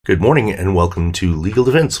Good morning and welcome to Legal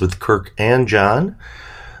Defense with Kirk and John.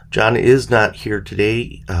 John is not here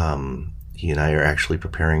today. He and I are actually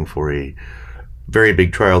preparing for a very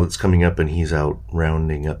big trial that's coming up, and he's out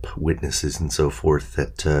rounding up witnesses and so forth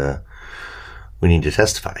that we need to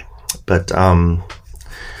testify. But an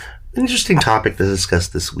interesting topic to discuss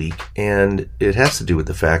this week, and it has to do with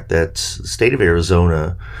the fact that the state of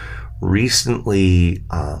Arizona recently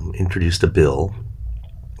introduced a bill,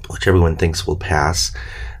 which everyone thinks will pass,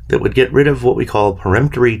 that would get rid of what we call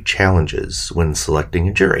peremptory challenges when selecting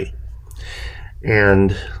a jury.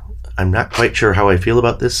 And I'm not quite sure how I feel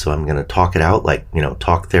about this, so I'm going to talk it out like,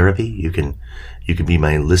 talk therapy. You can be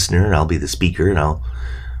my listener and I'll be the speaker, and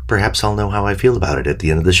perhaps I'll know how I feel about it at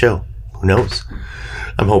the end of the show. Who knows?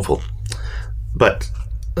 I'm hopeful. But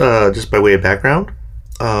just by way of background,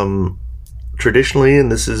 traditionally,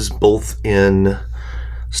 and this is both in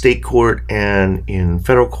state court and in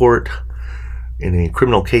federal court, in a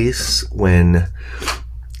criminal case, when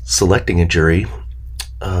selecting a jury,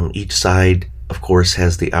 each side, of course,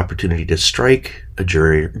 has the opportunity to strike a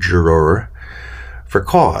juror for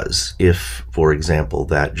cause if, for example,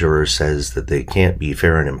 that juror says that they can't be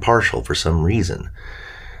fair and impartial for some reason.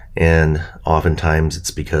 And oftentimes it's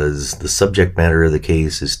because the subject matter of the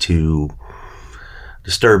case is too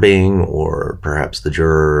disturbing, or perhaps the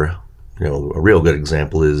juror, a real good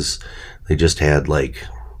example is they just had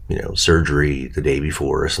surgery the day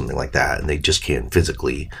before or something like that, and they just can't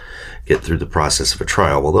physically get through the process of a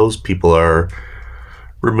trial. Well, those people are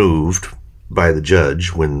removed by the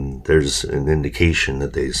judge when there's an indication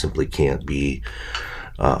that they simply can't be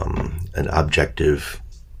an objective,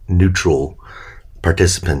 neutral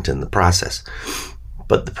participant in the process.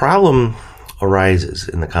 But the problem arises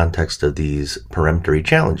in the context of these peremptory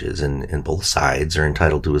challenges, and both sides are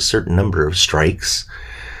entitled to a certain number of strikes,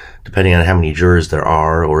 depending on how many jurors there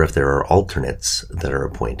are, or if there are alternates that are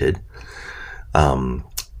appointed. And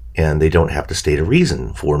they don't have to state a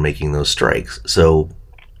reason for making those strikes. So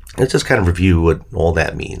let's just kind of review what all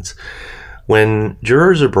that means. When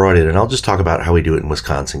jurors are brought in, and I'll just talk about how we do it in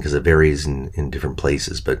Wisconsin because it varies in different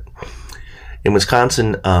places, but in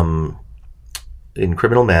Wisconsin, in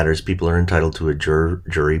criminal matters, people are entitled to a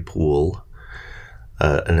jury pool,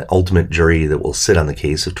 an ultimate jury that will sit on the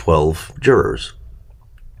case of 12 jurors.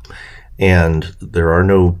 And there are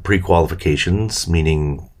no pre-qualifications,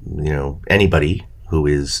 meaning, anybody who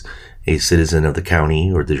is a citizen of the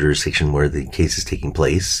county or the jurisdiction where the case is taking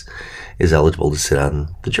place is eligible to sit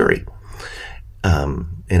on the jury.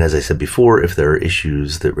 And as I said before, if there are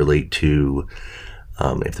issues that relate to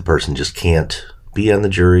if the person just can't be on the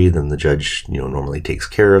jury, then the judge, normally takes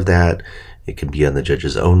care of that. It can be on the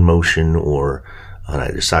judge's own motion or on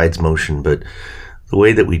either side's motion, but the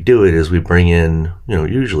way that we do it is we bring in,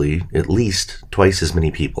 usually at least twice as many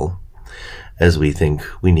people as we think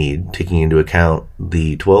we need, taking into account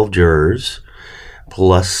the 12 jurors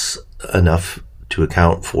plus enough to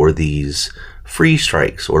account for these free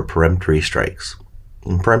strikes or peremptory strikes.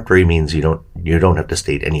 And peremptory means you don't have to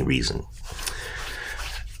state any reason.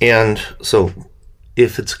 And so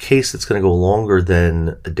if it's a case that's going to go longer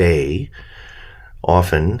than a day,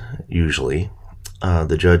 usually,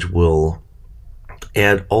 the judge will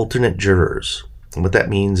add alternate jurors. And what that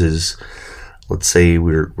means is, let's say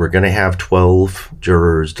we're going to have 12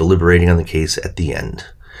 jurors deliberating on the case at the end,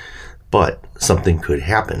 but something could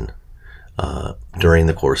happen during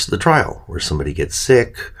the course of the trial where somebody gets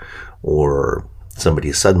sick or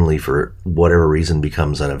somebody suddenly, for whatever reason,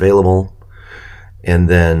 becomes unavailable. And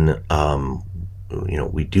then,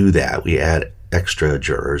 we do that. We add extra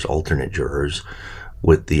jurors, alternate jurors,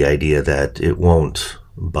 with the idea that it won't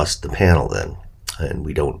bust the panel then, and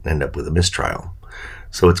we don't end up with a mistrial.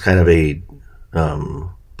 So it's kind of a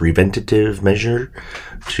preventative measure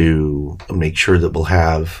to make sure that we'll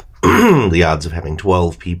have the odds of having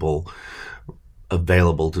 12 people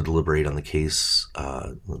available to deliberate on the case,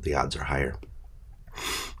 the odds are higher.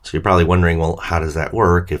 So you're probably wondering, well, how does that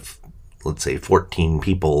work if, let's say, 14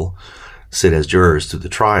 people sit as jurors through the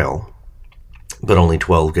trial, but only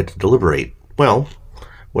 12 get to deliberate? Well,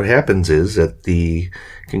 what happens is at the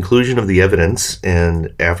conclusion of the evidence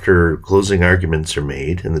and after closing arguments are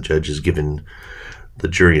made and the judge is given the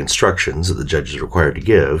jury instructions that the judge is required to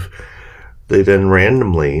give, they then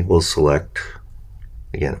randomly will select,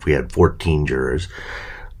 again, if we had 14 jurors,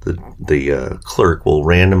 the clerk will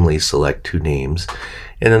randomly select 2 names,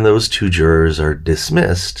 and then those 2 jurors are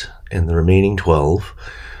dismissed and the remaining 12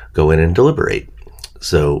 go in and deliberate.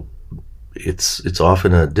 So it's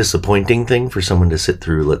often a disappointing thing for someone to sit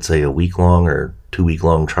through, let's say, a week-long or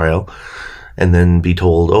 2-week-long trial and then be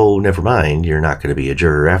told, oh, never mind, you're not going to be a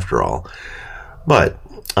juror after all. But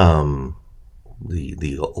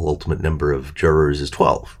the ultimate number of jurors is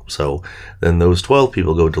 12. So then those 12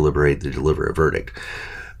 people go deliberate to deliver a verdict.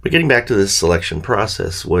 But getting back to this selection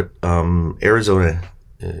process, what Arizona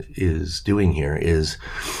is doing here is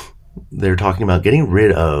they're talking about getting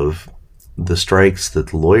rid of the strikes that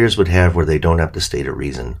the lawyers would have where they don't have to state a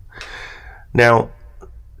reason. Now,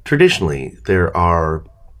 traditionally, there are,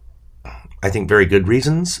 I think, very good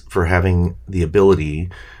reasons for having the ability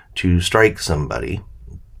to strike somebody.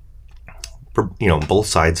 Both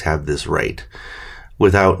sides have this right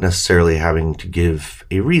without necessarily having to give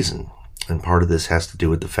a reason. And part of this has to do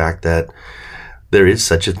with the fact that there is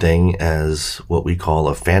such a thing as what we call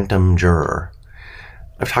a phantom juror.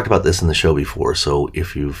 I've talked about this in the show before, so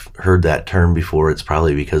if you've heard that term before, it's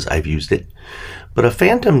probably because I've used it. But a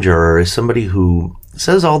phantom juror is somebody who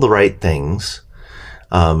says all the right things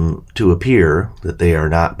to appear that they are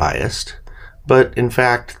not biased, but in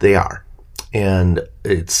fact they are. And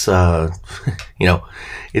it's,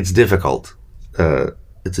 it's difficult.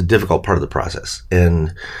 It's a difficult part of the process.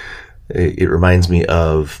 And it reminds me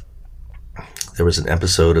of, there was an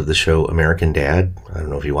episode of the show American Dad. I don't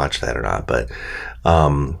know if you watched that or not, but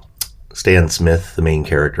Stan Smith, the main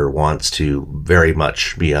character, wants to very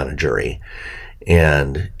much be on a jury.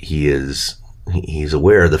 And he's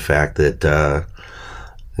aware of the fact that,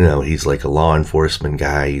 he's like a law enforcement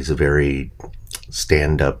guy. He's a very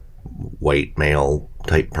stand-up white male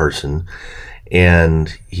type person.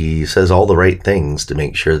 And he says all the right things to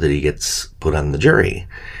make sure that he gets put on the jury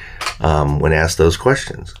when asked those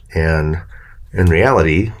questions. And in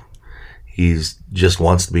reality, he's just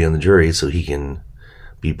wants to be on the jury so he can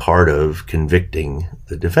be part of convicting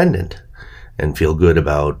the defendant and feel good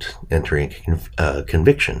about entering a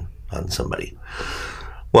conviction on somebody.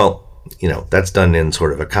 Well, that's done in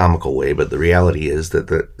sort of a comical way, but the reality is that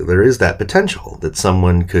there is that potential that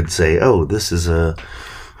someone could say, oh, this is a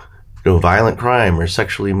violent crime or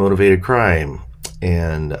sexually motivated crime,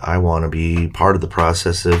 and I want to be part of the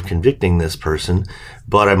process of convicting this person,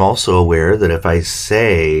 but I'm also aware that if I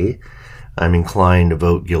say I'm inclined to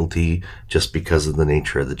vote guilty just because of the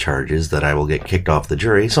nature of the charges, that I will get kicked off the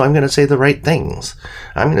jury, so I'm going to say the right things.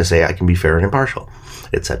 I'm going to say I can be fair and impartial,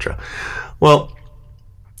 etc. Well,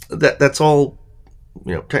 that's all,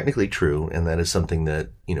 technically true, and that is something that,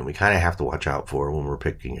 we kind of have to watch out for when we're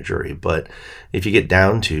picking a jury. But if you get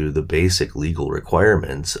down to the basic legal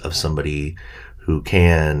requirements of somebody who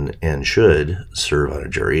can and should serve on a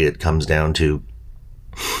jury, it comes down to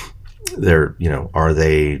do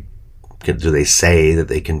they say that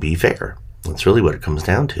they can be fair? That's really what it comes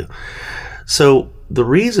down to. So the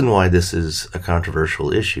reason why this is a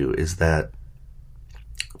controversial issue is that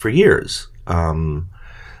for years,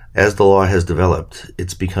 as the law has developed,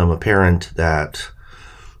 it's become apparent that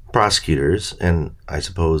prosecutors, and I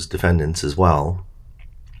suppose defendants as well,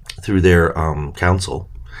 through their counsel,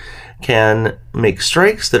 can make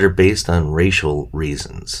strikes that are based on racial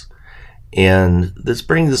reasons. And this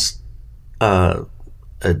brings a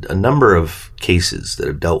number of cases that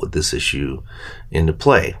have dealt with this issue into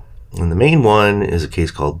play. And the main one is a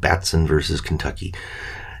case called Batson versus Kentucky.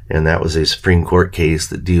 And that was a Supreme Court case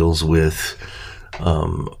that deals with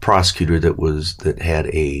a prosecutor that had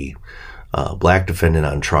a black defendant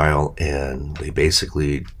on trial, and they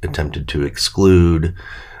basically attempted to exclude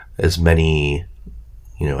as many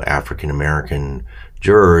African American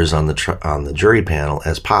jurors on the jury panel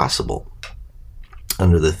as possible,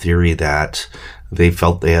 under the theory that they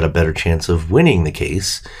felt they had a better chance of winning the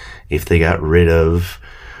case if they got rid of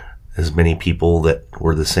as many people that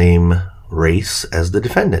were the same race as the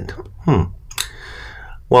defendant.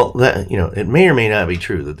 Well, that it may or may not be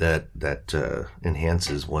true that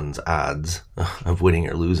enhances one's odds of winning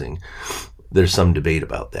or losing. There's some debate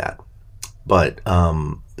about that, but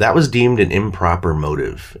that was deemed an improper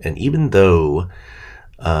motive. And even though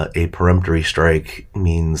a peremptory strike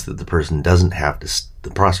means that the prosecutor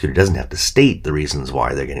doesn't have to state the reasons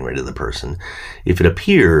why they're getting rid of the person, if it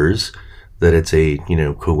appears that it's a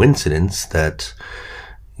coincidence that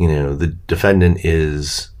the defendant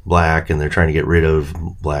is black and they're trying to get rid of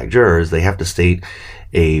black jurors, they have to state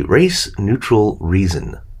a race-neutral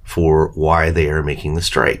reason for why they are making the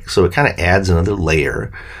strike. So it kind of adds another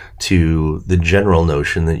layer to the general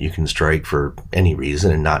notion that you can strike for any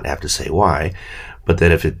reason and not have to say why, but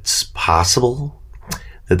that if it's possible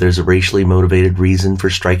that there's a racially motivated reason for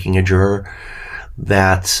striking a juror,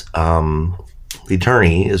 that the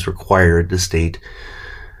attorney is required to state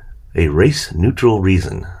a race-neutral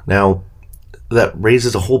reason. Now, that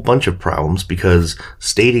raises a whole bunch of problems because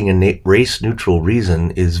stating a race-neutral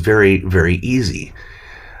reason is very, very easy.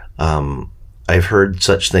 I've heard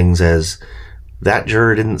such things as, that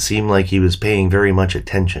juror didn't seem like he was paying very much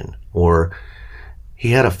attention, or he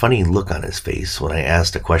had a funny look on his face when I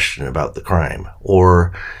asked a question about the crime.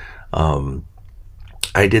 Or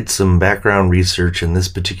I did some background research, and this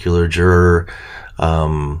particular juror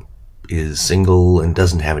is single and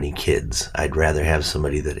doesn't have any kids. I'd rather have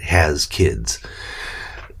somebody that has kids.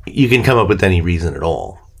 You can come up with any reason at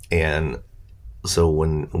all. And so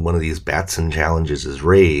when one of these Batson challenges is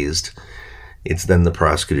raised, it's then the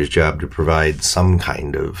prosecutor's job to provide some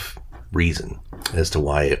kind of reason as to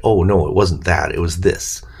why, oh no, it wasn't that, it was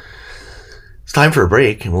this. It's time for a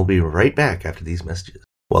break, and we'll be right back after these messages.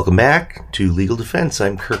 Welcome back to Legal Defense.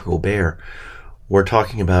 I'm Kirk O'Bear. We're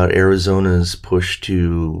talking about Arizona's push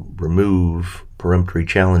to remove peremptory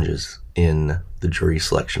challenges in the jury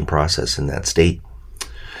selection process in that state.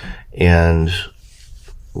 And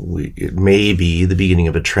it may be the beginning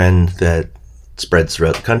of a trend that spreads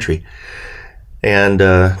throughout the country. And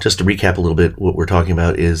just to recap a little bit, what we're talking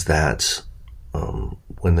about is that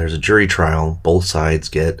when there's a jury trial, both sides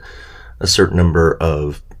get a certain number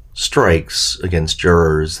of strikes against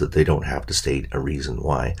jurors that they don't have to state a reason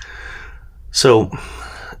why. So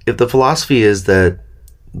if the philosophy is that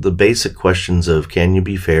the basic questions of can you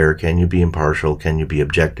be fair, can you be impartial, can you be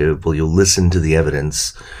objective, will you listen to the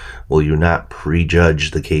evidence, will you not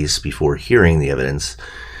prejudge the case before hearing the evidence,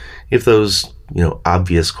 if those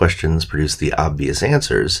obvious questions produce the obvious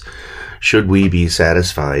answers, should we be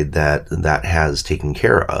satisfied that that has taken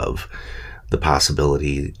care of the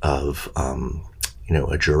possibility of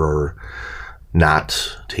a juror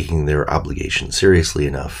not taking their obligation seriously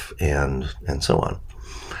enough, and so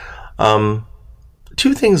on.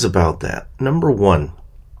 Two things about that. Number one,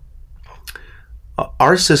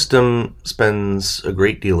 our system spends a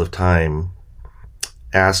great deal of time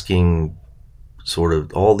asking sort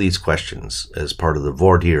of all these questions as part of the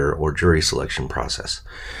voir dire or jury selection process.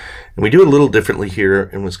 And we do it a little differently here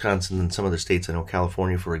in Wisconsin than some other states. I know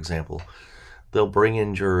California, for example, they'll bring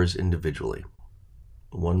in jurors individually,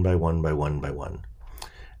 one by one by one by one.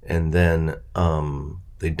 And then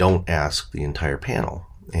they don't ask the entire panel.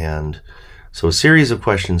 And so a series of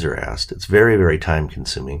questions are asked. It's very, very time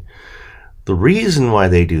consuming. The reason why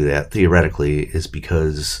they do that, theoretically, is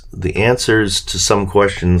because the answers to some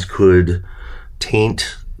questions could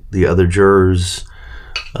taint the other jurors'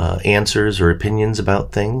 answers or opinions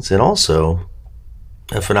about things. And also,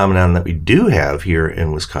 a phenomenon that we do have here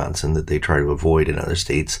in Wisconsin that they try to avoid in other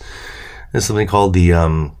states is something called the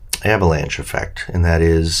avalanche effect. And that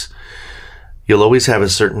is, you'll always have a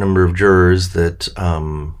certain number of jurors that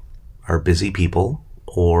are busy people,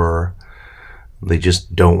 or they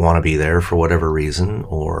just don't want to be there for whatever reason,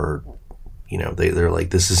 or they're like,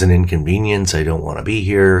 this is an inconvenience, I don't want to be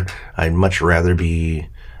here, I'd much rather be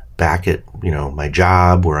back at my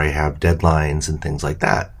job where I have deadlines and things like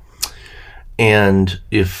that. And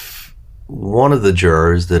if one of the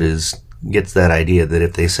jurors gets that idea that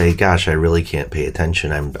if they say, gosh, I really can't pay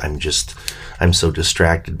attention, I'm so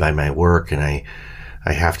distracted by my work, and I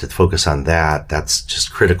have to focus on that's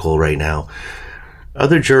just critical right now,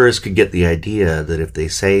 other jurors could get the idea that if they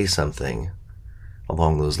say something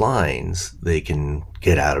along those lines, they can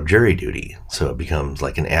get out of jury duty. So it becomes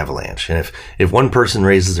like an avalanche. And if one person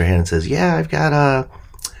raises their hand and says, yeah, I've got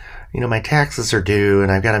my taxes are due and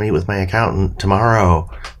I've got to meet with my accountant tomorrow,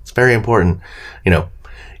 it's very important,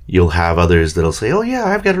 you'll have others that'll say, oh yeah,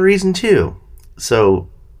 I've got a reason too. So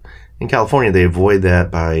in California, they avoid that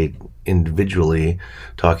by individually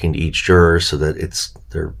talking to each juror so that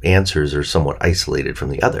their answers are somewhat isolated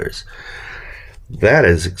from the others. That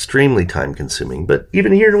is extremely time consuming. But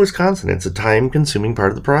even here in Wisconsin, it's a time consuming part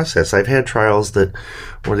of the process. I've had trials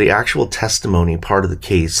where the actual testimony part of the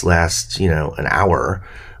case lasts, an hour,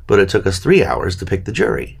 but it took us 3 hours to pick the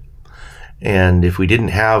jury. And if we didn't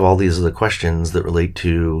have all these other questions that relate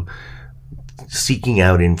to seeking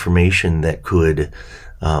out information that could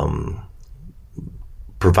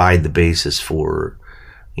provide the basis for,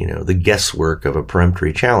 the guesswork of a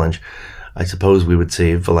peremptory challenge, I suppose we would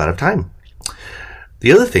save a lot of time.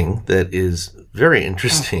 The other thing that is very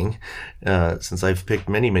interesting, since I've picked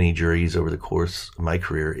many, many juries over the course of my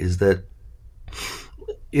career, is that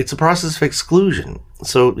it's a process of exclusion.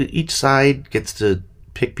 So each side gets to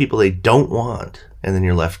pick people they don't want, and then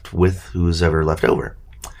you're left with who's ever left over.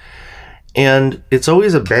 And it's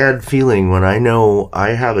always a bad feeling when I know I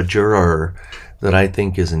have a juror that I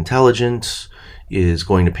think is intelligent, is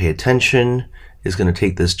going to pay attention, is going to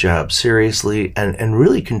take this job seriously, and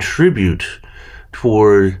really contribute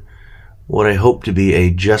toward what I hope to be a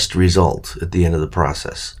just result at the end of the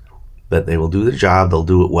process. That they will do the job, they'll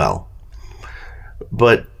do it well.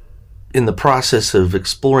 But in the process of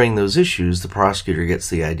exploring those issues, the prosecutor gets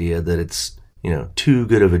the idea that it's, too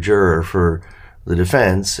good of a juror for the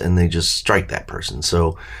defense and they just strike that person.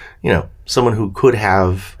 So, someone who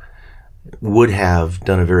would have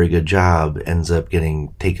done a very good job ends up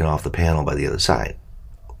getting taken off the panel by the other side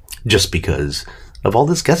just because of all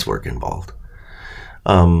this guesswork involved.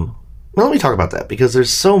 Well, let me talk about that, because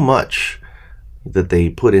there's so much that they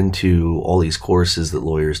put into all these courses that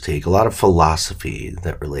lawyers take, a lot of philosophy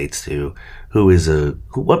that relates to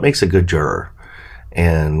what makes a good juror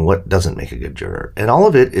and what doesn't make a good juror. And all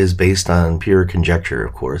of it is based on pure conjecture,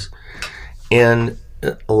 of course. And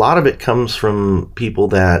a lot of it comes from people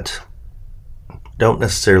that don't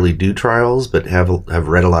necessarily do trials, but have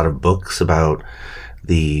read a lot of books about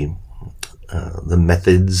the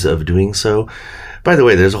methods of doing so. By the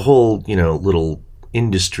way, there's a whole, little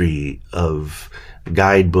industry of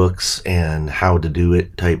guidebooks and how to do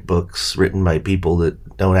it type books written by people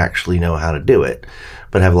that don't actually know how to do it,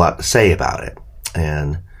 but have a lot to say about it.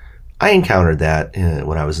 And I encountered that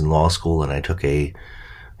when I was in law school, and I took a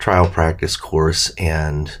trial practice course,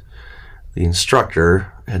 and the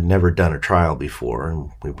instructor had never done a trial before,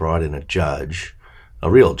 and we brought in a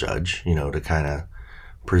real judge, to kind of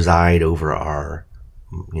preside over our,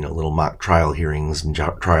 little mock trial hearings and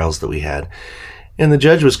trials that we had. And the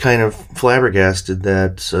judge was kind of flabbergasted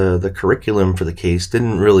that the curriculum for the case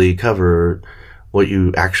didn't really cover what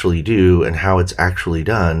you actually do and how it's actually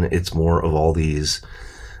done. It's more of all these,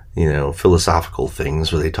 philosophical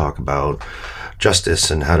things where they talk about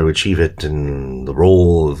justice and how to achieve it and the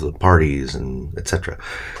role of the parties and etc.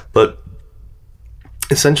 But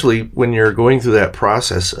essentially, when you're going through that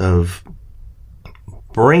process of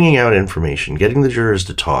bringing out information, getting the jurors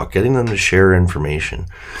to talk, getting them to share information,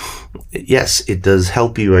 yes, it does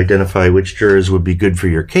help you identify which jurors would be good for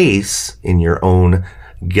your case in your own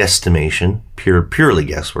guesstimation, purely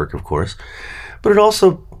guesswork, of course. But it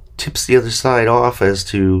also tips the other side off as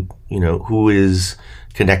to, who is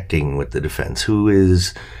connecting with the defense, who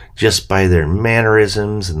is, just by their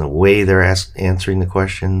mannerisms and the way they're answering the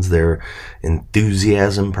questions, their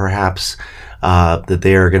enthusiasm perhaps, that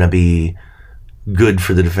they are going to be good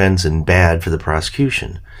for the defense and bad for the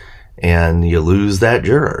prosecution. And you lose that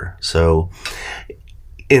juror. So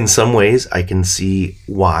in some ways, I can see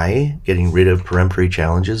why getting rid of peremptory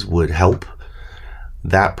challenges would help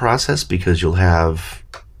that process, because you'll have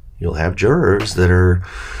jurors that are,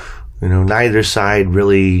 neither side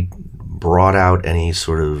really brought out any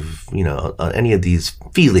sort of, any of these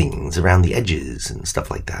feelings around the edges and stuff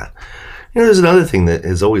like that. There's another thing that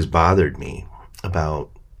has always bothered me about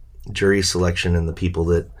jury selection and the people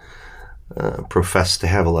that profess to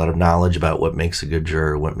have a lot of knowledge about what makes a good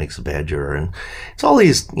juror, what makes a bad juror. And it's all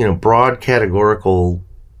these, broad categorical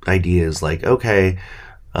ideas like, okay,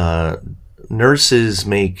 nurses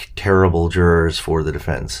make terrible jurors for the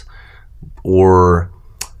defense, or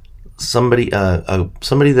somebody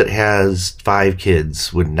that has 5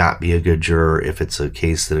 kids would not be a good juror if it's a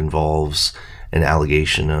case that involves an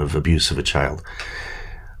allegation of abuse of a child.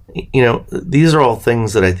 These are all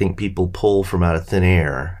things that I think people pull from out of thin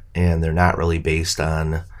air, and they're not really based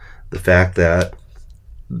on the fact that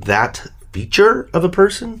that feature of a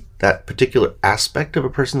person, that particular aspect of a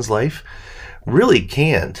person's life, really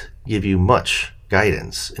can't give you much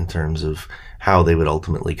guidance in terms of how they would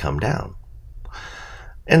ultimately come down.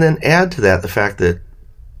 And then add to that the fact that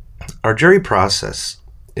our jury process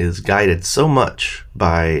is guided so much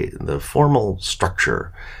by the formal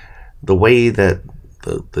structure, the way that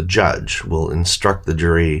the judge will instruct the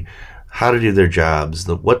jury how to do their jobs,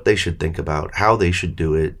 what they should think about, how they should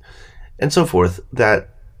do it, and so forth, that,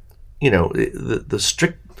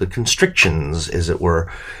 the constrictions, as it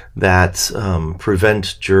were, that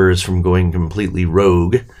prevent jurors from going completely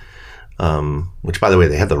rogue, which, by the way,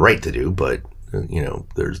 they have the right to do, but,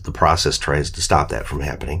 there's the process tries to stop that from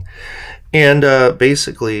happening, and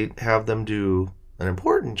basically have them do an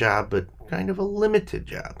important job, but kind of a limited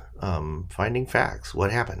job, finding facts,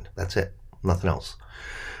 what happened, that's it, nothing else.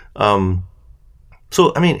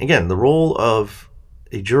 So, again, the role of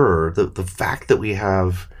a juror, the fact that we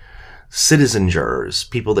have citizen jurors,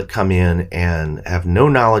 people that come in and have no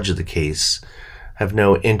knowledge of the case, have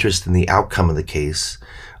no interest in the outcome of the case,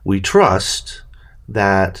 we trust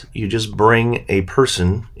that you just bring a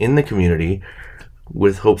person in the community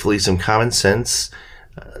with hopefully some common sense,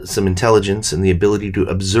 some intelligence, and the ability to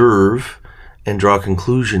observe and draw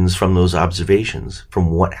conclusions from those observations,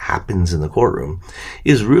 from what happens in the courtroom,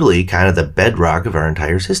 is really kind of the bedrock of our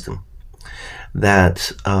entire system.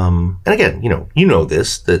 That, and again,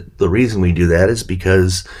 this, that the reason we do that is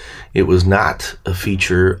because it was not a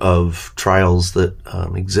feature of trials that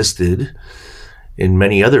existed in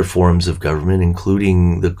many other forms of government,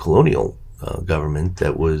 including the colonial government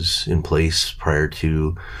that was in place prior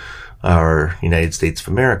to our United States of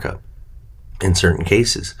America in certain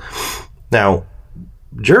cases. Now,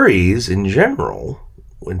 juries in general,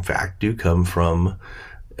 in fact, do come from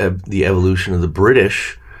the evolution of the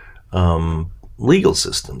British legal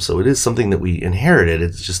system. So it is something that we inherited.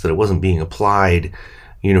 It's just that it wasn't being applied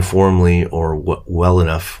uniformly or well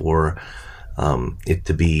enough for it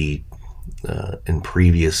to be in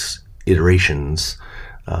previous iterations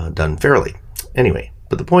done fairly. Anyway,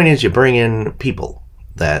 but the point is, you bring in people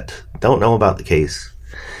that don't know about the case.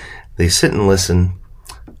 They sit and listen.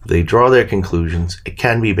 They draw their conclusions. It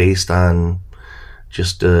can be based on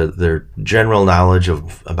just their general knowledge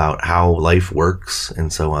about how life works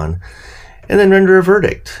and so on, and then render a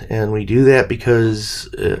verdict. And we do that because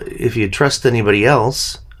if you trust anybody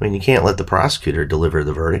else, I mean, you can't let the prosecutor deliver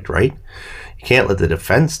the verdict, right? You can't let the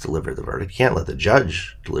defense deliver the verdict. You can't let the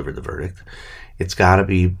judge deliver the verdict. It's got to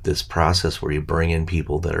be this process where you bring in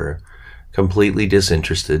people that are completely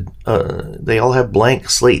disinterested. They all have blank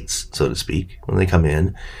slates, so to speak, when they come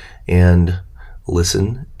in and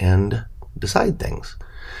listen and decide things.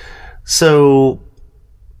 So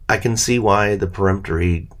I can see why the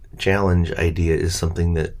peremptory challenge idea is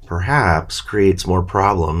something that perhaps creates more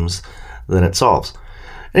problems than it solves.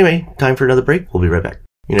 Anyway, time for another break. We'll be right back.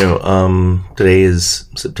 Today is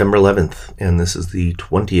September 11th, and this is the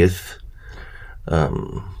 20th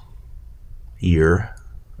year.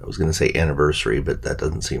 I was going to say anniversary, but that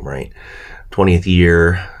doesn't seem right. 20th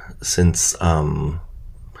year since the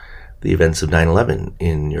events of 9/11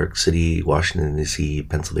 in New York City, Washington, D.C.,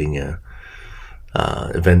 Pennsylvania.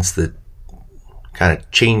 Events that kind of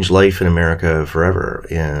changed life in America forever.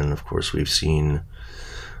 And of course, we've seen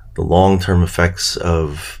the long-term effects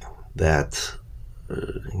of that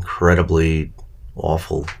incredibly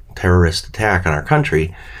awful terrorist attack on our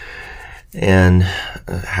country, and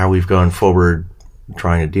how we've gone forward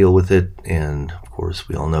trying to deal with it. And of course,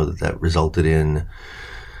 we all know that resulted in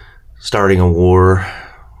starting a war,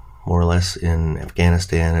 more or less, in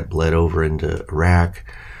Afghanistan. It bled over into Iraq.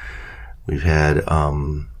 We've had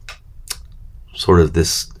sort of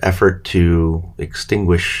this effort to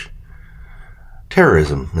extinguish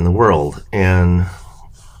terrorism in the world, and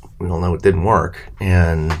we all know it didn't work.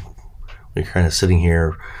 And we're kind of sitting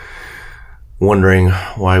here wondering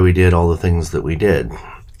why we did all the things that we did.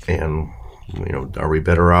 And are we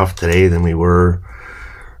better off today than we were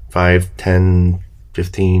 5, 10,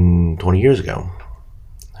 15, 20 years ago?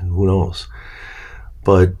 Who knows?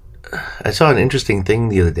 But I saw an interesting thing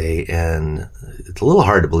the other day, and it's a little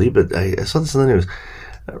hard to believe, but I saw this in the news.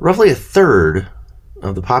 Roughly a third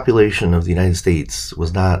of the population of the United States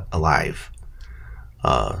was not alive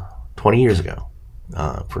 20 years ago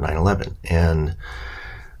for 9/11. And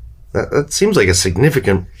that seems like a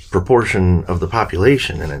significant proportion of the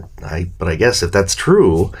population. But I guess if that's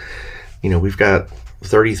true, we've got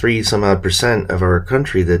 33 some odd percent of our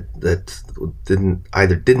country that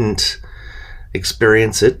didn't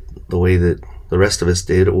experience it the way that the rest of us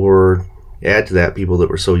did, or add to that people that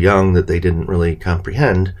were so young that they didn't really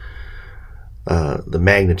comprehend the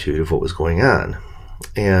magnitude of what was going on.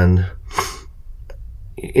 And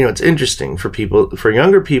it's interesting for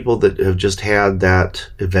younger people that have just had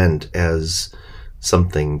that event as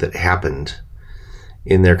something that happened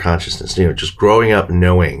in their consciousness, just growing up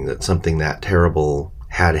knowing that something that terrible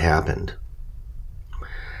had happened.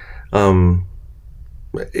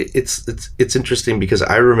 It's interesting because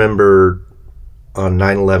I remember on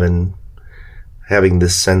 9/11 having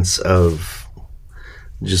this sense of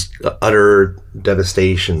just utter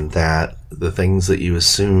devastation that the things that you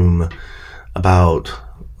assume about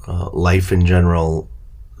life in general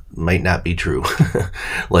might not be true.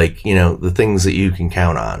 Like, the things that you can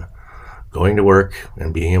count on. Going to work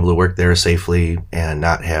and being able to work there safely and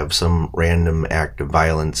not have some random act of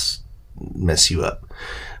violence mess you up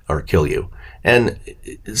or kill you. And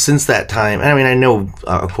since that time, I know,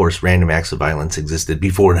 of course, random acts of violence existed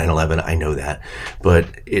before 9/11. I know that. But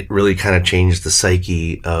it really kind of changed the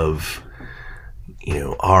psyche of,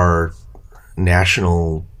 our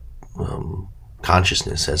national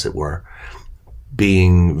consciousness, as it were.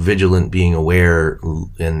 Being vigilant, being aware,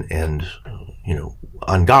 and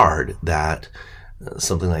on guard that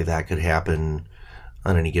something like that could happen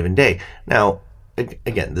on any given day. Now,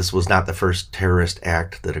 again, this was not the first terrorist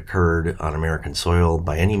act that occurred on American soil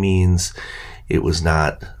by any means. It was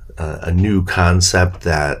not a new concept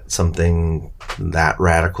that something that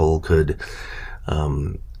radical could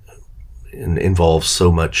involve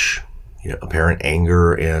so much apparent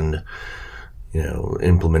anger and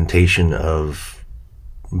implementation of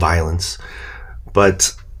violence.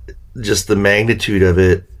 But just the magnitude of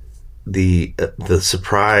it, the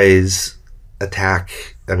surprise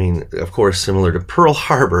attack I mean, of course, similar to Pearl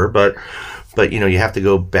Harbor, but you have to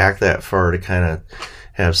go back that far to kind of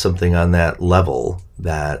have something on that level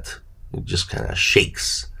that just kind of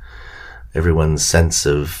shakes everyone's sense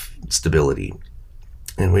of stability.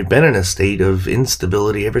 And we've been in a state of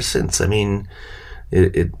instability ever since. I mean,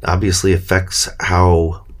 it obviously affects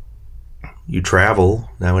how you travel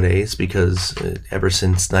nowadays, because ever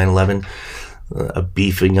since 9/11, a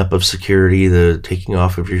beefing up of security, the taking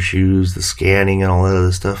off of your shoes, the scanning and all that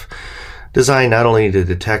other stuff, designed not only to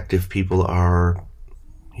detect if people are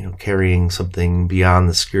carrying something beyond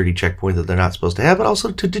the security checkpoint that they're not supposed to have, but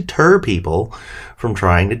also to deter people from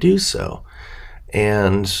trying to do so.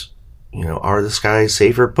 And, are the skies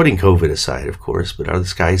safer? Putting COVID aside, of course, but are the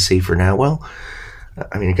skies safer now? Well,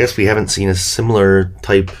 I mean, I guess we haven't seen a similar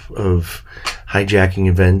type of hijacking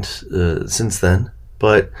event since then.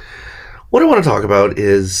 But what I want to talk about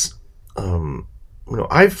is,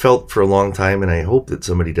 I've felt for a long time, and I hope that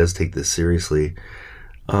somebody does take this seriously,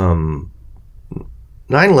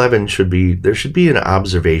 9/11 there should be an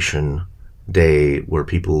observation day where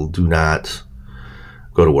people do not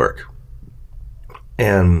go to work.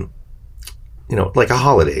 And, like a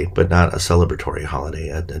holiday, but not a celebratory holiday,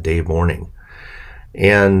 a day of mourning.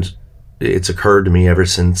 And it's occurred to me ever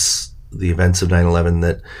since the events of 9/11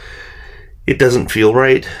 that it doesn't feel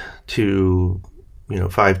right to,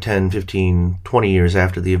 5, 10, 15, 20 years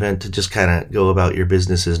after the event to just kind of go about your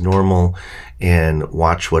business as normal and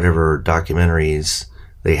watch whatever documentaries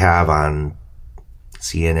they have on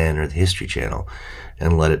CNN or the History Channel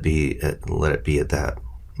and let it be at that.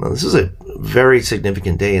 Well, this is a very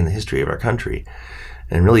significant day in the history of our country,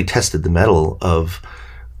 and really tested the mettle of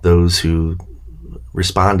those who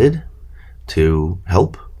responded to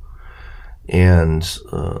help. And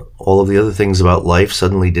all of the other things about life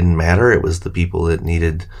suddenly didn't matter. It was the people that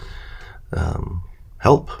needed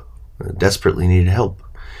help, desperately needed help.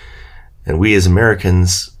 And we as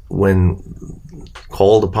Americans, when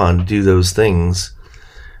called upon to do those things,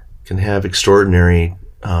 can have extraordinary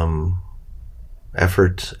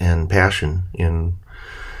effort and passion in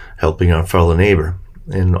helping our fellow neighbor.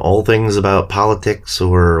 And all things about politics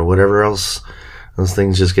or whatever else, those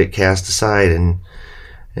things just get cast aside, and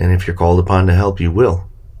if you're called upon to help, you will.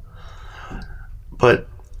 But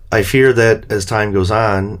I fear that as time goes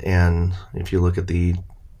on, and if you look at the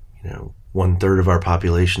 1/3 of our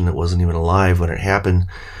population that wasn't even alive when it happened,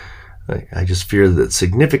 I just fear that the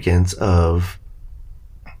significance of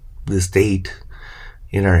this date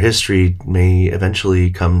in our history may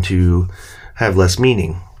eventually come to have less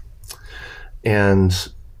meaning.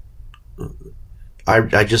 And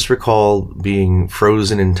I just recall being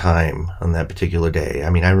frozen in time on that particular day. I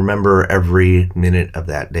mean, I remember every minute of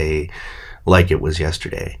that day like it was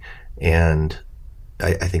yesterday. And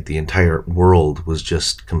I think the entire world was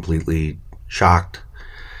just completely shocked,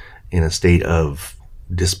 in a state of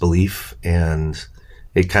disbelief, and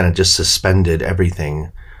it kind of just suspended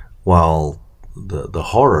everything while the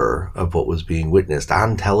horror of what was being witnessed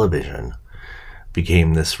on television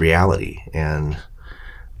became this reality. And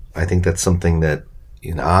I think that's something that,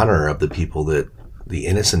 in honor of the people the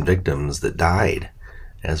innocent victims that died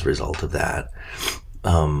as a result of that,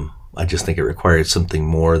 I just think it required something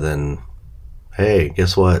more than, hey,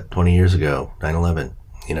 guess what, 20 years ago, 9/11,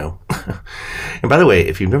 And by the way,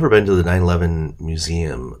 if you've never been to the 9/11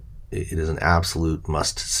 museum, it is an absolute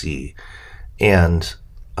must-see. And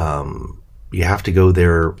you have to go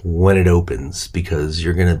there when it opens, because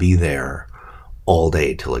you're going to be there all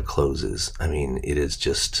day till it closes. I mean, it is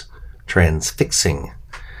just transfixing.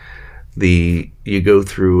 You go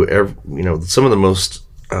through some of the most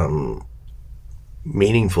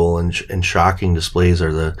meaningful and shocking displays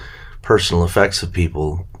are the personal effects of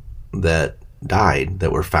people that died,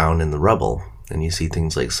 that were found in the rubble. And you see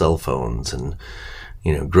things like cell phones and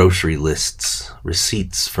grocery lists,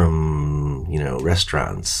 receipts from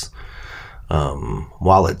restaurants,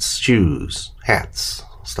 wallets, shoes, hats,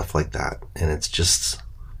 stuff like that. And it's just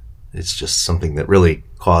something that really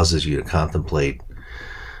causes you to contemplate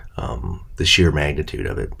the sheer magnitude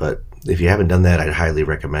of it. But if you haven't done that, I'd highly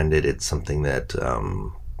recommend it. It's something that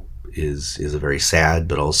is a very sad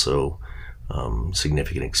but also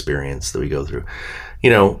significant experience that we go through.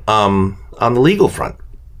 On the legal front,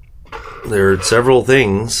 there are several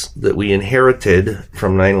things that we inherited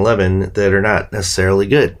from 9/11 that are not necessarily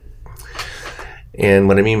good. And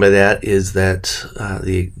what I mean by that is that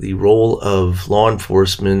the role of law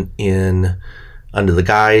enforcement under the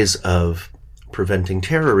guise of preventing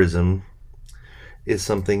terrorism is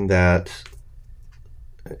something that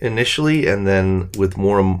initially, and then with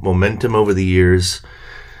more momentum over the years,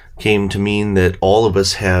 came to mean that all of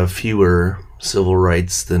us have fewer civil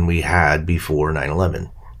rights than we had before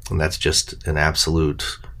 9/11. And that's just an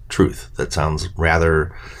absolute truth. That sounds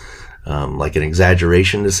rather like an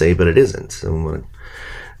exaggeration to say, but it isn't.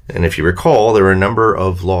 And if you recall, there were a number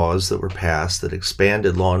of laws that were passed that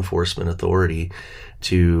expanded law enforcement authority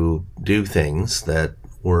to do things that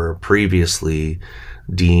were previously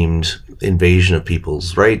deemed invasion of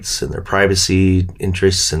people's rights and their privacy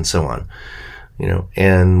interests and so on.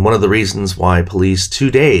 And one of the reasons why police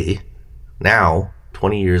today, now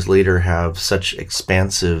 20 years later, have such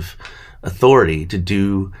expansive authority to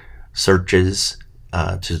do searches,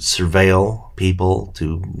 to surveil people,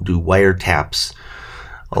 to do wiretaps,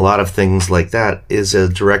 a lot of things like that, is a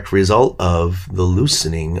direct result of the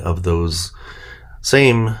loosening of those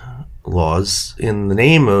same laws in the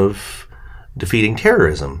name of defeating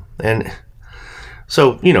terrorism. And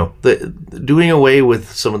so, doing away with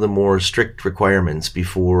some of the more strict requirements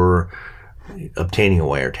before obtaining a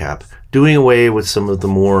wiretap, doing away with some of the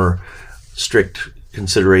more strict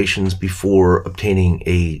considerations before obtaining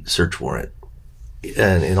a search warrant.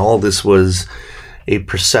 And all this was a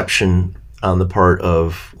perception on the part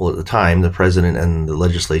of, at the time, the president and the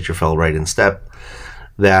legislature fell right in step,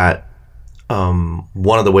 that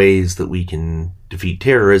one of the ways that we can defeat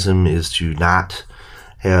terrorism is to not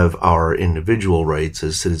have our individual rights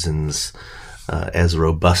as citizens as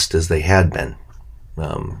robust as they had been.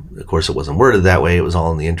 Of course, it wasn't worded that way. It was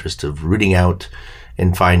all in the interest of rooting out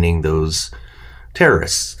and finding those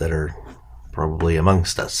terrorists that are probably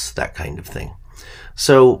amongst us, that kind of thing.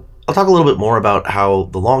 So I'll talk a little bit more about how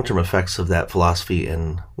the long-term effects of that philosophy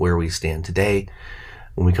and where we stand today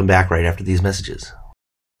when we come back right after these messages.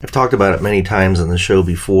 I've talked about it many times on the show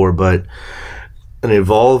before, but an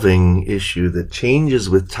evolving issue that changes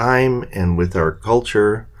with time and with our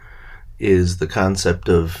culture is the concept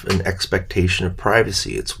of an expectation of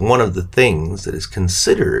privacy. It's one of the things that is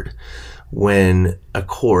considered when a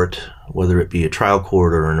court, whether it be a trial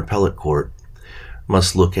court or an appellate court,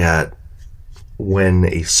 must look at when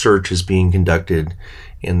a search is being conducted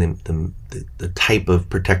and the type of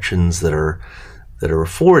protections that are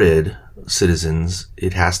afforded citizens.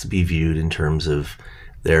 It has to be viewed in terms of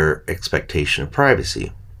their expectation of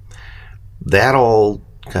privacy. That all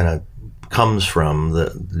kind of comes from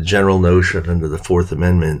the general notion under the Fourth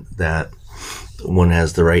Amendment that one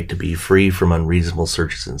has the right to be free from unreasonable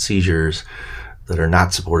searches and seizures that are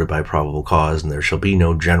not supported by probable cause, and there shall be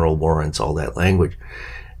no general warrants, all that language.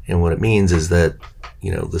 And what it means is that,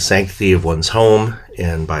 the sanctity of one's home,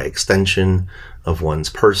 and by extension of one's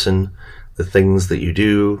person, the things that you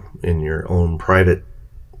do in your own private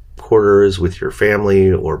quarters with your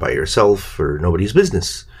family or by yourself are nobody's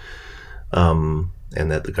business. And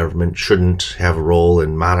that the government shouldn't have a role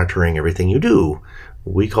in monitoring everything you do.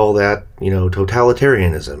 We call that,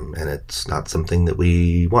 totalitarianism, and it's not something that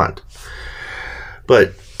we want.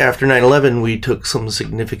 But after 9/11, we took some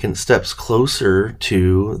significant steps closer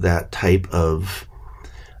to that type of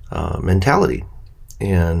mentality.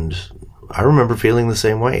 And I remember feeling the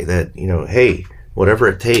same way, that, hey, whatever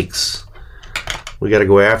it takes, we got to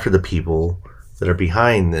go after the people that are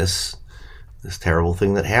behind this terrible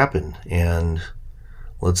thing that happened. And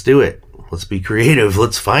let's do it. Let's be creative.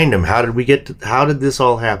 Let's find them. How did this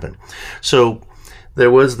all happen? So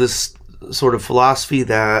there was this sort of philosophy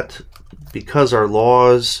that because our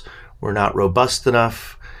laws were not robust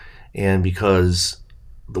enough, and because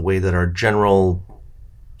the way that our general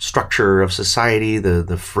structure of society,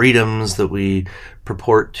 the freedoms that we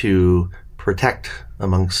purport to protect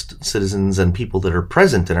amongst citizens and people that are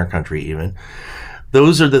present in our country even,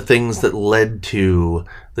 those are the things that led to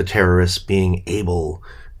the terrorists being able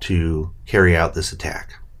to carry out this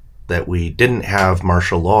attack. That we didn't have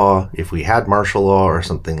martial law. If we had martial law or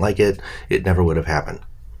something like it, it never would have happened,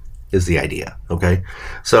 is the idea. Okay?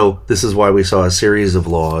 So this is why we saw a series of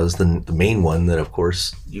laws. The main one that, of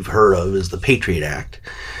course, you've heard of is the Patriot Act.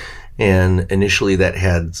 And initially that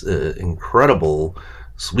had incredible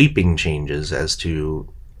sweeping changes as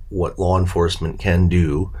to what law enforcement can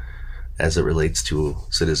do as it relates to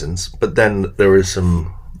citizens. But then there were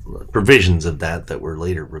some provisions of that were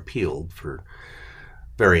later repealed for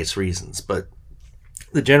various reasons. But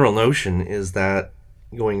the general notion is that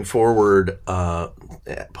going forward,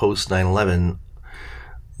 post 9/11,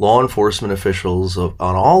 law enforcement officials on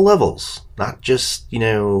all levels, not just,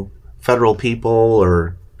 federal people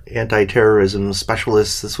or anti-terrorism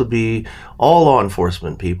specialists, this would be all law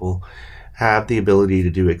enforcement people, have the ability to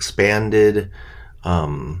do expanded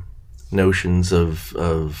notions of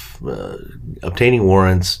obtaining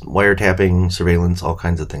warrants, wiretapping, surveillance, all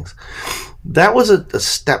kinds of things. That was a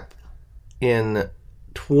step in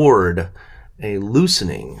toward a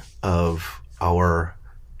loosening of our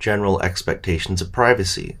general expectations of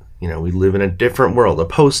privacy. We live in a different world, a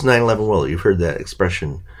post 9/11 world. You've heard that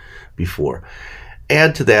expression before.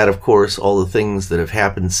 Add to that, of course, all the things that have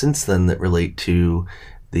happened since then that relate to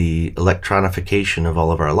the electronification of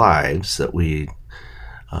all of our lives, that we,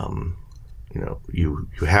 you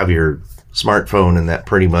have your smartphone, and that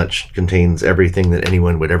pretty much contains everything that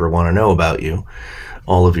anyone would ever want to know about you,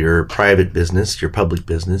 all of your private business, your public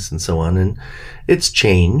business, and so on. And it's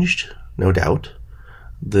changed, no doubt,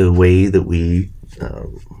 the way that we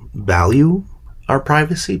value our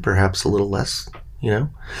privacy, perhaps a little less,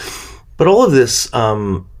 But all of this,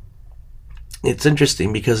 it's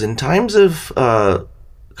interesting because in times of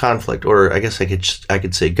conflict, or I guess I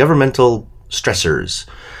could say governmental stressors,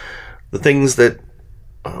 the things that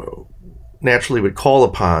naturally would call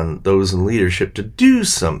upon those in leadership to do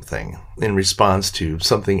something in response to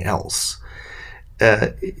something else,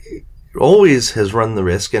 it always has run the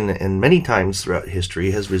risk, and many times throughout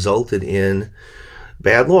history has resulted in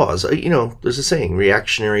bad laws. There's a saying,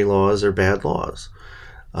 reactionary laws are bad laws.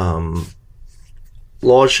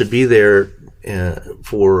 Laws should be there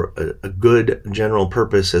for a good general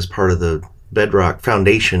purpose as part of the bedrock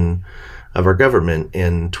foundation of our government,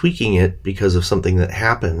 and tweaking it because of something that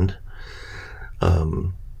happened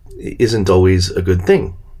isn't always a good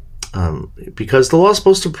thing, because the law is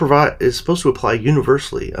supposed to apply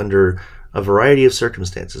universally under a variety of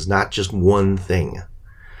circumstances, not just one thing.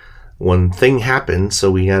 One thing happened, so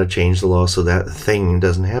we got to change the law so that thing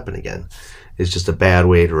doesn't happen again. It's just a bad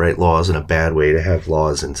way to write laws and a bad way to have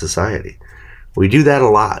laws in society. We do that a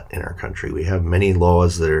lot in our country. We have many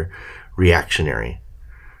laws that are reactionary.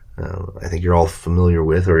 I think you're all familiar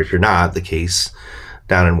with, or if you're not, the case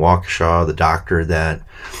down in Waukesha, the doctor that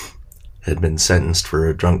had been sentenced for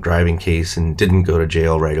a drunk driving case and didn't go to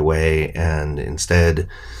jail right away, and instead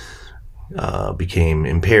became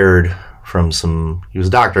impaired from he was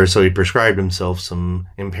a doctor, so he prescribed himself some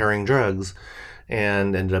impairing drugs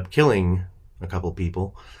and ended up killing a couple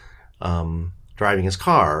people, driving his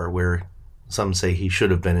car, where some say he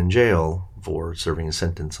should have been in jail for serving a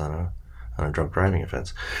sentence on a drunk driving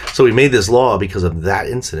offense. So we made this law because of that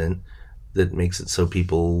incident that makes it so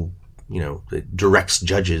people, it directs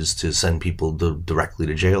judges to send people directly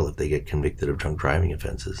to jail if they get convicted of drunk driving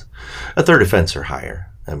offenses. A third offense or higher.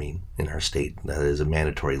 In our state, that is a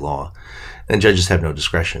mandatory law. And judges have no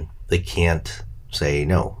discretion. They can't say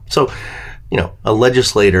no. So, a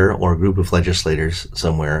legislator or a group of legislators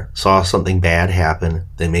somewhere saw something bad happen.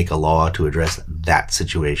 They make a law to address that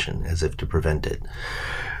situation as if to prevent it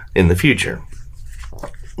in the future.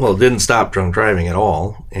 Well, it didn't stop drunk driving at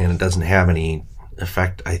all, and it doesn't have any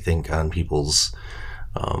effect, I think, on people's,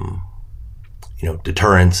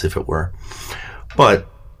 deterrence, if it were. But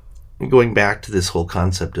going back to this whole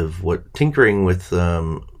concept of tinkering with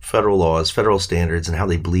federal laws, federal standards, and how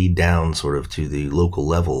they bleed down sort of to the local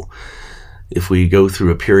level. If we go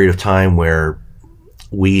through a period of time where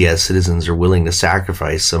we as citizens are willing to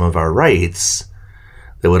sacrifice some of our rights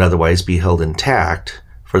that would otherwise be held intact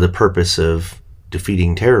for the purpose of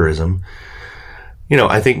defeating terrorism,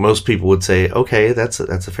 I think most people would say, okay, that's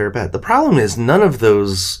a fair bet. The problem is none of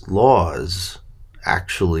those laws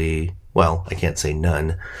actually, well, I can't say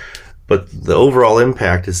none, but the overall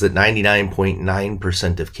impact is that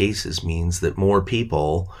 99.9% of cases means that more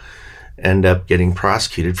people end up getting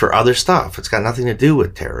prosecuted for other stuff. It's got nothing to do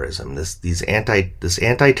with terrorism. This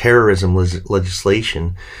anti-terrorism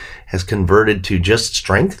legislation has converted to just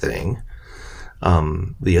strengthening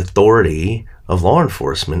the authority of law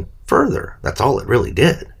enforcement further. That's all it really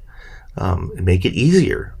did. Make it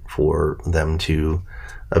easier for them to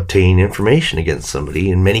obtain information against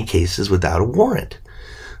somebody, in many cases without a warrant.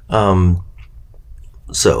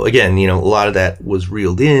 So again, a lot of that was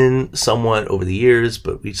reeled in somewhat over the years,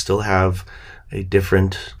 but we still have a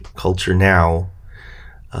different culture now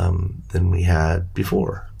than we had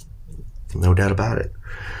before. No doubt about it.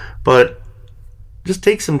 But just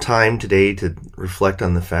take some time today to reflect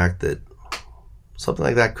on the fact that something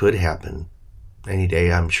like that could happen any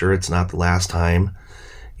day. I'm sure it's not the last time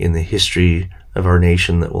in the history of our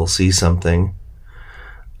nation that we'll see something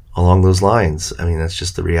along those lines. That's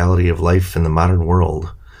just the reality of life in the modern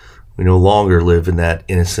world. We no longer live in that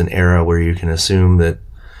innocent era where you can assume that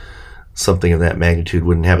something of that magnitude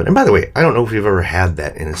wouldn't happen. And by the way, I don't know if you've ever had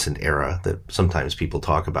that innocent era that sometimes people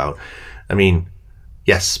talk about.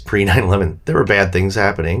 Yes, pre 9/11, there were bad things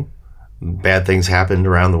happening. Bad things happened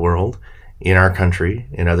around the world, in our country,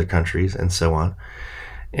 in other countries, and so on.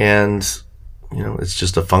 And, it's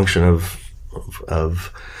just a function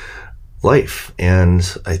of life.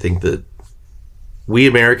 And I think that we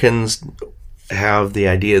Americans have the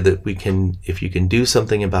idea that if you can do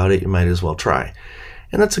something about it, you might as well try.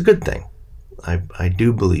 And that's a good thing. I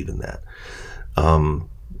do believe in that.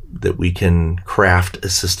 That we can craft a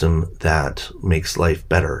system that makes life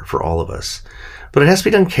better for all of us. But it has to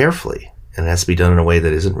be done carefully, and it has to be done in a way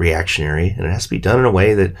that isn't reactionary, and it has to be done in a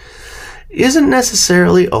way that isn't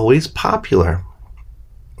necessarily always popular.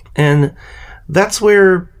 And that's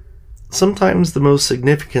where sometimes the most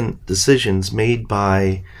significant decisions made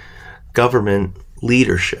by government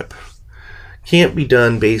leadership can't be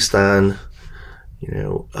done based on,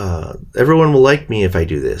 everyone will like me if I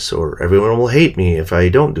do this, or everyone will hate me if I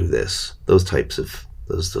don't do this. Those types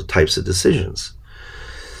of decisions.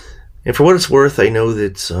 And for what it's worth, I know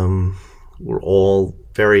that we're all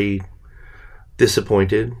very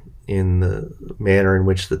disappointed in the manner in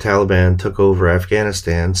which the Taliban took over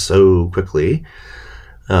Afghanistan so quickly.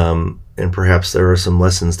 And perhaps there are some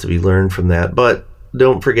lessons to be learned from that. But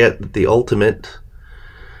don't forget that the ultimate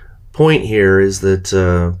point here is that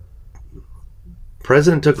the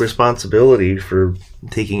President took responsibility for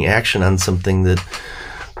taking action on something that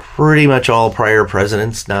pretty much all prior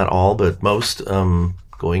presidents, not all, but most,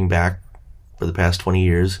 going back for the past 20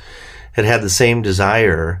 years, had the same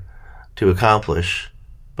desire to accomplish,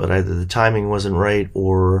 but either the timing wasn't right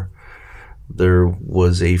or there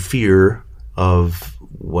was a fear of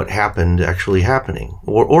what happened actually happening,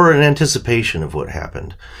 or an anticipation of what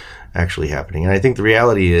happened actually happening. And I think the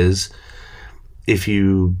reality is, if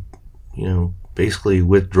you basically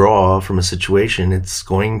withdraw from a situation, it's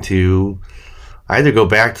going to either go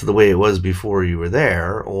back to the way it was before you were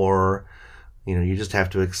there, or you just have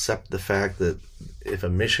to accept the fact that if a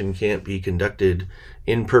mission can't be conducted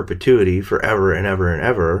in perpetuity forever and ever and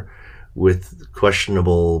ever with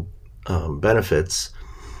questionable benefits,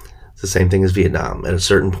 it's the same thing as Vietnam. At a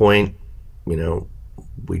certain point,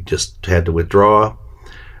 we just had to withdraw.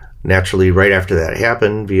 Naturally, right after that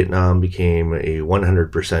happened, Vietnam became a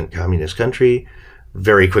 100% communist country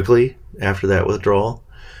very quickly after that withdrawal.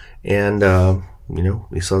 And,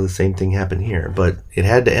 we saw the same thing happen here. But it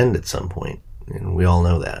had to end at some point, and we all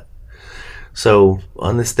know that. So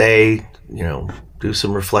on this day, do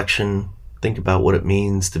some reflection, think about what it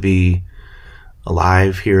means to be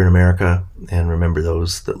alive here in America, and remember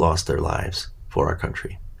those that lost their lives for our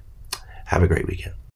country. Have a great weekend.